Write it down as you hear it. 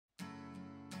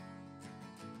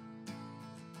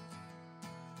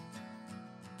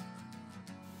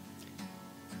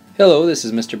Hello, this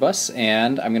is Mr. Buss,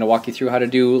 and I'm going to walk you through how to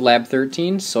do Lab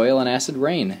 13, Soil and Acid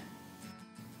Rain.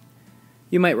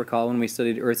 You might recall when we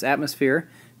studied Earth's atmosphere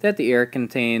that the air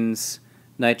contains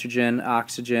nitrogen,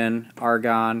 oxygen,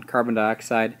 argon, carbon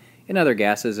dioxide, and other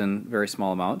gases in very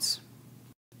small amounts.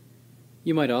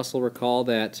 You might also recall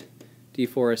that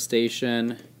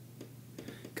deforestation,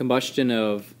 combustion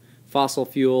of fossil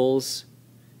fuels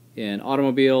in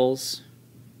automobiles,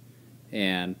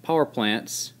 and power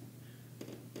plants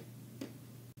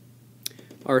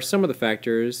are some of the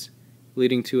factors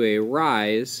leading to a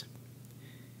rise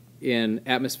in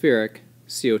atmospheric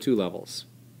CO2 levels.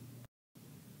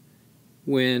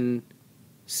 When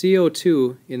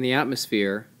CO2 in the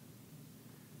atmosphere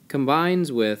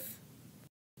combines with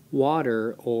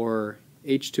water or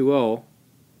H2O,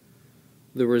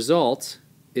 the result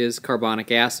is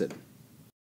carbonic acid.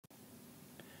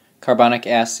 Carbonic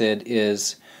acid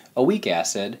is a weak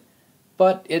acid,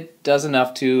 but it does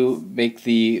enough to make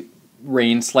the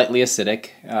rain slightly acidic,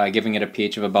 giving it a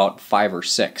pH of about 5 or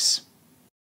 6.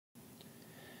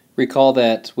 Recall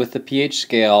that with the pH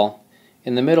scale,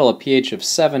 in the middle a pH of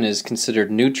 7 is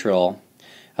considered neutral,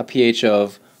 a pH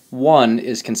of 1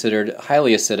 is considered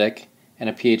highly acidic, and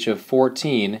a pH of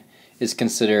 14 is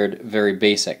considered very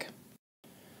basic.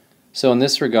 So in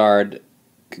this regard,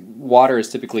 water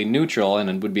is typically neutral and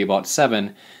it would be about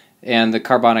 7, and the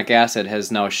carbonic acid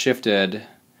has now shifted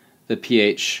the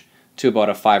pH to about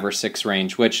a 5 or 6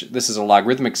 range, which this is a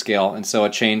logarithmic scale, and so a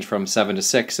change from 7 to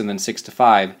 6 and then 6 to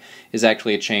 5 is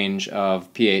actually a change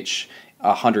of pH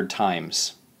 100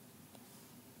 times.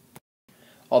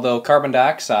 Although carbon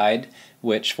dioxide,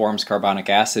 which forms carbonic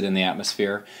acid in the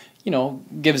atmosphere,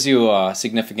 gives you a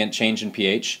significant change in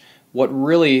pH, what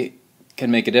really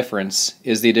can make a difference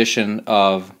is the addition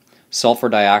of sulfur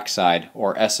dioxide,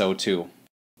 or SO2.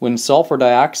 When sulfur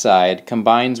dioxide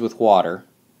combines with water,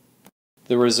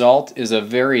 the result is a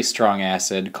very strong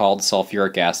acid called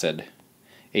sulfuric acid,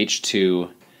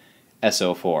 H2SO4.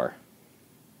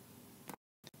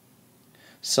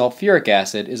 Sulfuric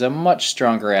acid is a much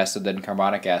stronger acid than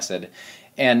carbonic acid,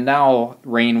 and now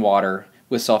rainwater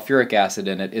with sulfuric acid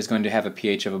in it is going to have a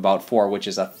pH of about 4, which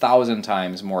is 1,000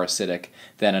 times more acidic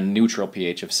than a neutral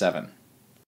pH of 7.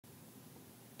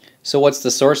 So what's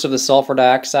the source of the sulfur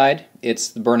dioxide? It's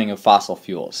the burning of fossil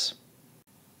fuels.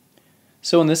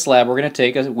 So in this lab, we're going to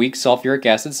take a weak sulfuric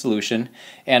acid solution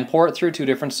and pour it through 2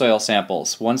 different soil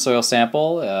samples. One soil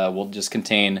sample will just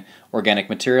contain organic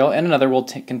material, and another will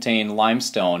contain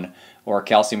limestone or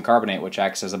calcium carbonate, which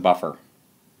acts as a buffer.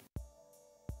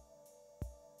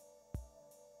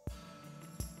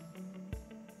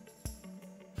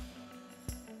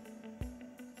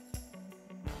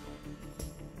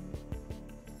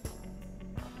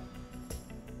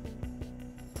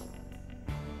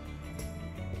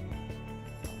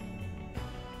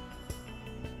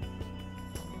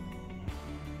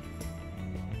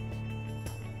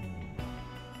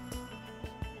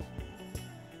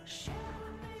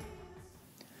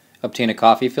 Obtain a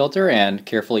coffee filter and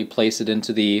carefully place it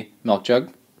into the milk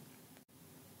jug.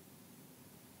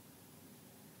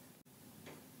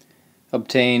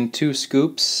 Obtain 2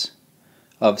 scoops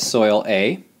of soil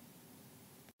A.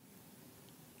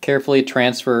 Carefully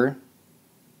transfer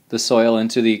the soil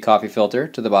into the coffee filter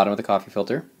to the bottom of the coffee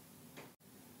filter.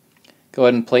 Go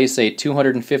ahead and place a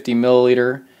 250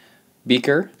 milliliter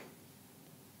beaker.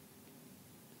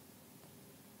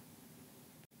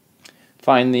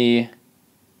 Find the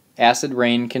acid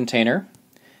rain container,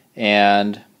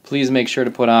 and please make sure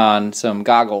to put on some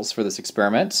goggles for this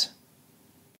experiment.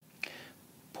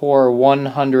 Pour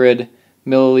 100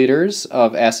 milliliters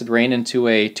of acid rain into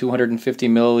a 250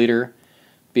 milliliter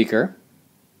beaker.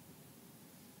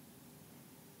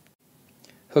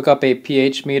 Hook up a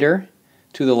pH meter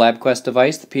to the LabQuest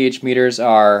device. The pH meters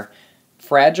are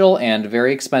fragile and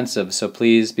very expensive, so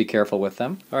please be careful with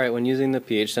them. Alright, when using the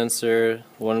pH sensor,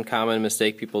 one common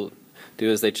mistake people do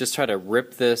is they just try to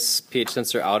rip this pH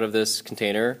sensor out of this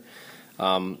container,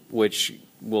 which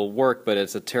will work, but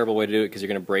it's a terrible way to do it because you're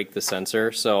going to break the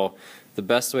sensor. So the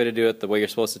best way to do it, the way you're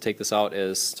supposed to take this out,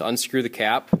 is to unscrew the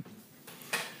cap,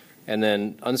 and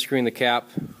then unscrewing the cap,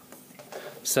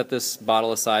 set this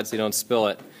bottle aside so you don't spill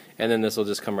it, and then this will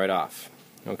just come right off.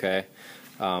 Okay.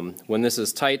 When this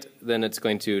is tight, then it's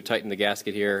going to tighten the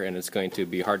gasket here, and it's going to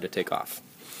be hard to take off.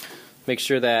 Make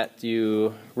sure that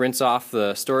you rinse off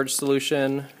the storage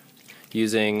solution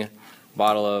using a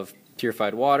bottle of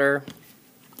purified water,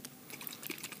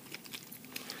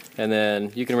 and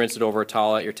then you can rinse it over a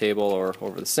towel at your table or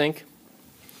over the sink.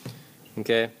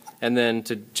 Okay, and then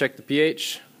to check the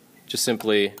pH, just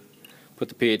simply put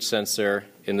the pH sensor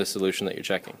in the solution that you're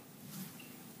checking.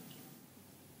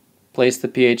 Place the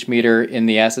pH meter in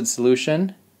the acid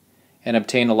solution and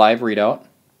obtain a live readout.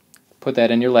 Put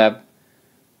that in your lab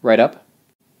write-up.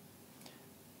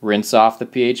 Rinse off the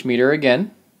pH meter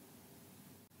again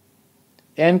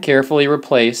and carefully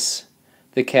replace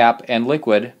the cap and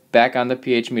liquid back on the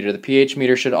pH meter. The pH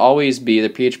meter should always be, the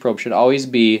pH probe should always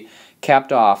be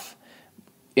capped off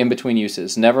in between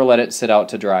uses. Never let it sit out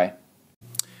to dry.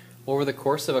 Over the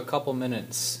course of a couple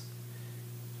minutes,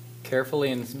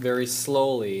 carefully and very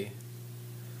slowly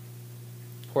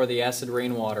pour the acid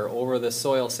rainwater over the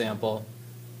soil sample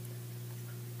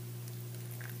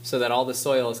so that all the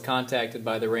soil is contacted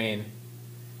by the rain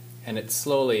and it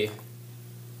slowly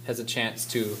has a chance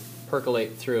to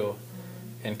percolate through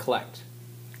and collect.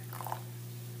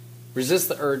 Resist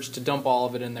the urge to dump all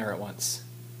of it in there at once.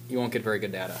 You won't get very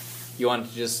good data. You want it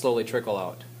to just slowly trickle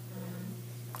out.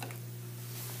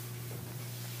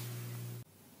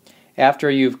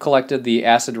 After you've collected the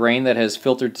acid rain that has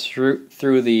filtered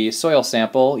through the soil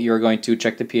sample, you're going to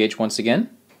check the pH once again.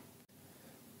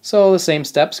 So the same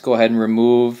steps, go ahead and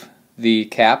remove the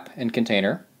cap and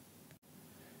container.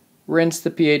 Rinse the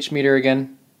pH meter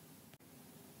again.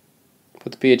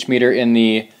 Put the pH meter in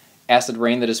the acid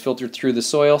rain that is filtered through the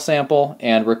soil sample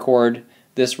and record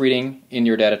this reading in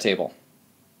your data table.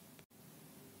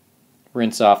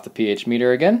 Rinse off the pH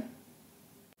meter again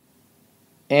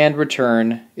and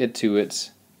return it to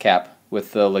its cap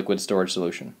with the liquid storage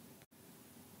solution.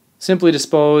 Simply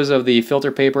dispose of the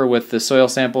filter paper with the soil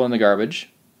sample in the garbage.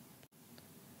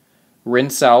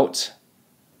 Rinse out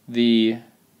the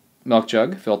milk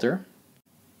jug filter.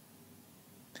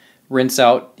 Rinse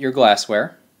out your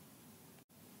glassware.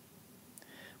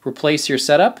 Replace your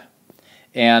setup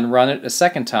and run it a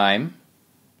second time,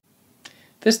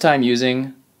 this time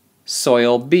using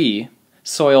soil B.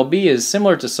 Soil B is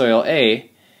similar to soil A,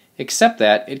 except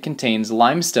that it contains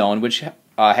limestone, which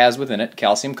has within it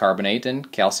calcium carbonate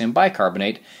and calcium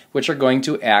bicarbonate, which are going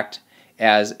to act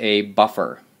as a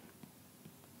buffer.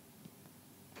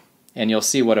 And you'll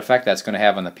see what effect that's going to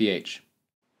have on the pH.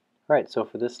 Alright, so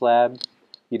for this lab,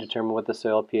 you determine what the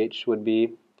soil pH would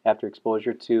be after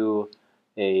exposure to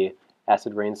a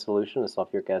acid rain solution, a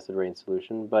sulfuric acid rain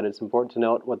solution, but it's important to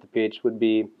note what the pH would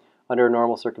be under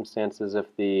normal circumstances if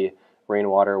the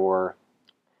rainwater were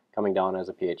coming down as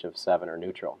a pH of 7 or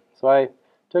neutral. So I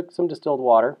took some distilled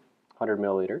water, 100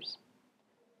 milliliters,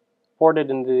 poured it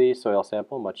into the soil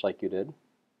sample, much like you did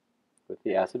with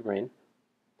the acid rain,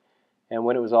 and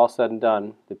when it was all said and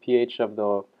done, the pH of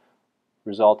the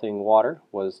resulting water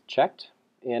was checked,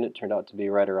 and it turned out to be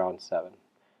right around 7.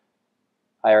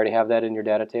 I already have that in your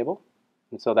data table,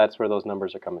 and so that's where those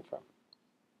numbers are coming from.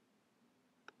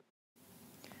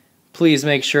 Please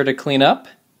make sure to clean up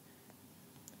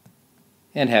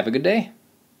and have a good day.